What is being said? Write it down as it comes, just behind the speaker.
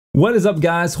What is up,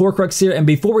 guys? Hoarcrux here, and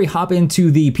before we hop into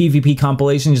the PvP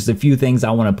compilation, just a few things I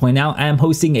want to point out. I am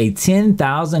hosting a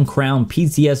 10,000 crown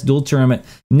PTS duel tournament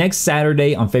next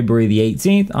Saturday on February the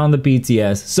 18th on the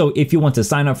PTS. So if you want to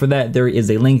sign up for that, there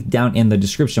is a link down in the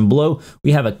description below.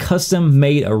 We have a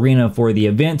custom-made arena for the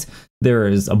event. There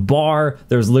is a bar,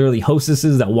 there's literally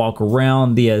hostesses that walk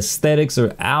around. The aesthetics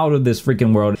are out of this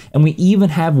freaking world, and we even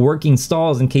have working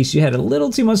stalls in case you had a little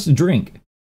too much to drink.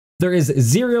 There is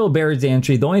 0 barriers to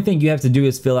entry. The only thing you have to do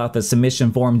is fill out the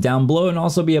submission form down below and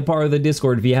also be a part of the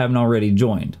Discord if you haven't already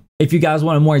joined. If you guys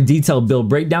want a more detailed build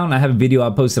breakdown, I have a video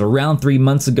I posted around 3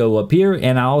 months ago up here,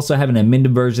 and I also have an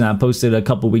amended version I posted a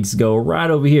couple weeks ago right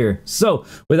over here. So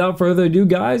without further ado,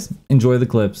 guys, enjoy the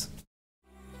clips.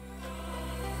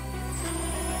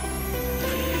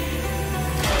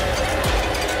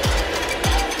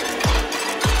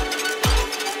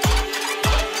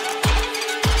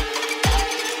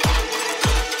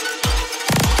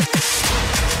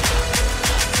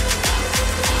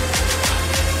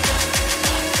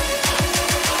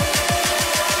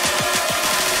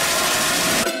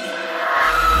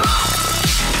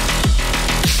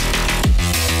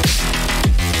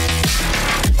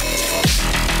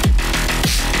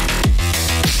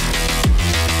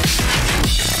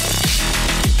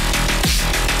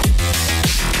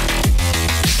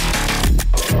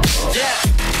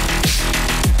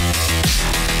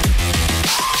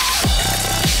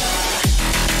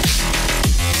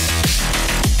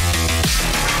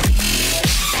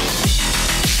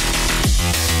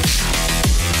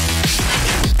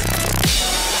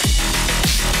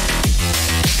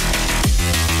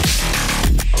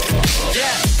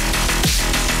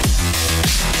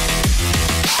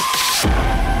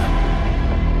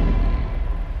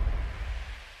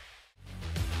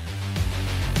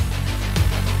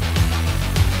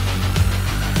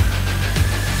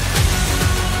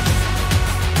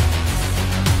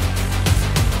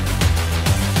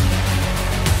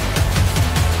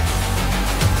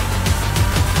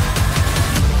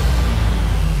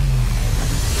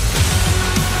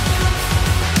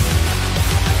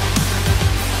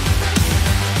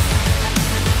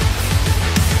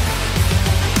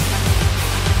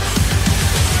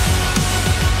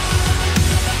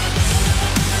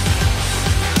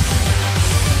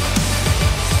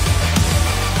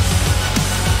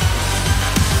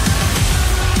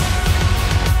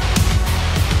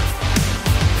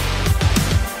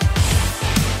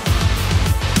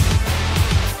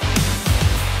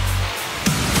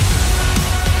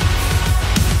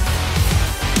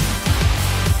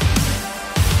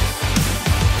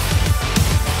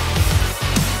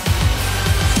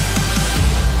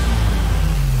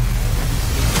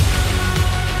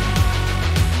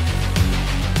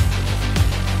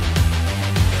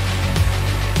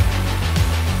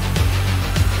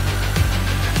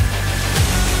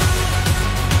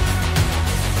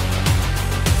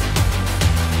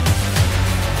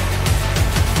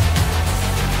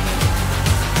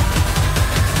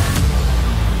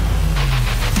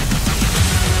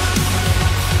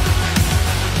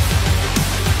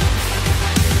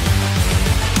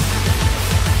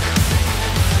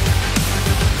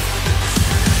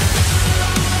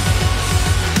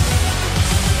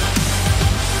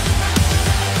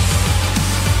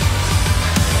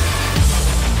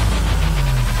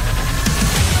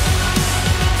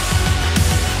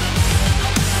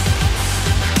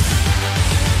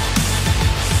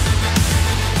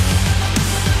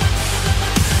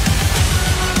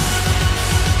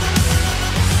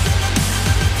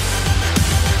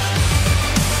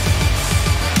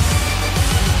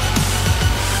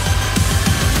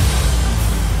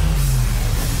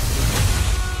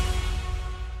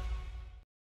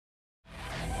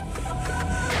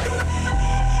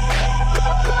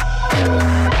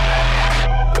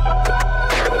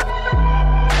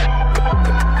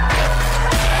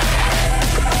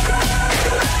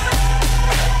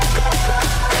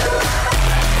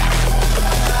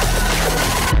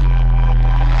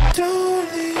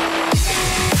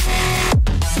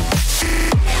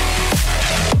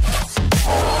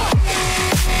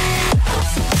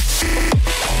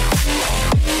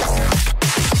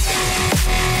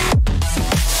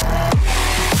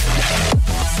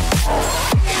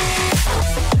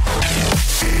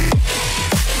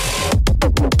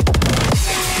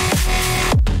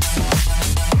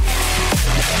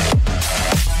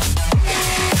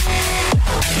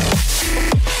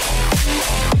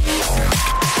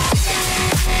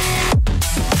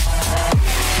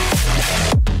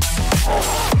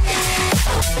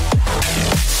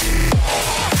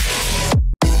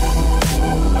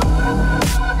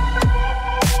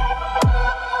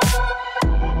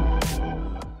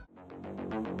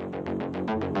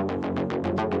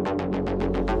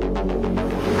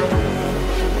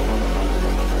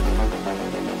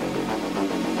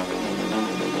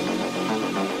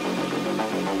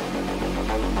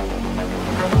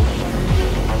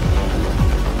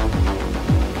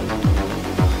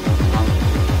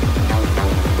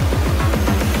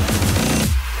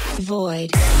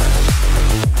 Void.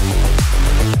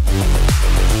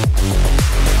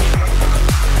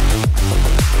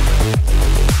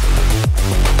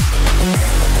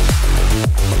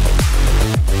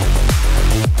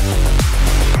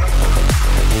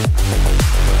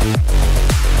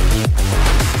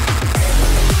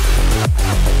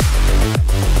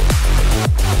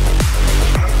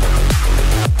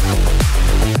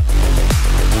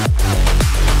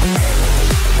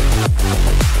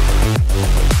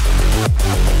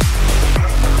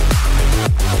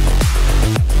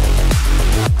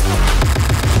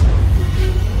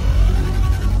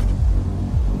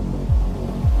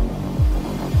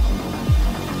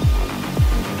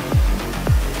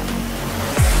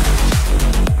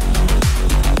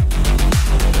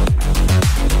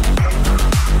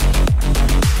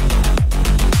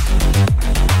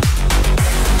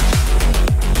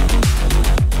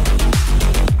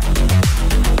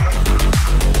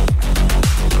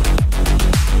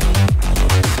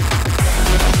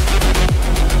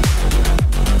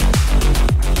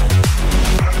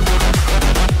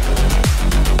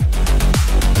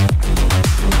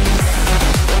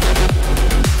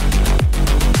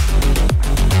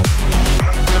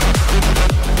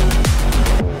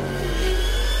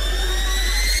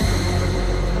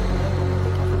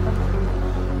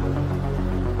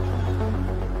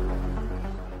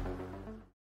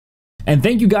 And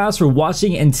thank you guys for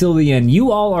watching until the end.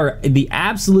 You all are the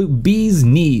absolute bee's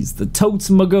knees, the totes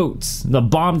my goats, the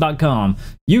bomb.com.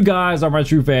 You guys are my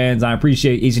true fans. I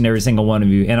appreciate each and every single one of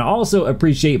you. And I also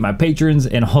appreciate my patrons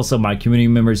and also my community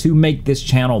members who make this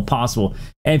channel possible.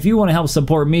 And if you want to help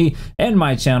support me and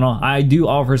my channel, I do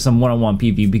offer some one-on-one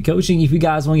PvP coaching. If you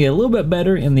guys want to get a little bit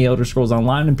better in the Elder Scrolls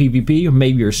Online and PvP, or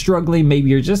maybe you're struggling, maybe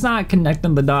you're just not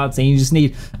connecting the dots and you just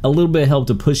need a little bit of help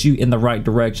to push you in the right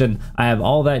direction, I have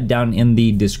all that down in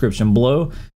the description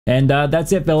below. And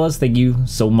that's it, fellas. Thank you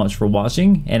so much for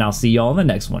watching, and I'll see y'all in the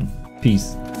next one.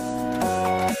 Peace.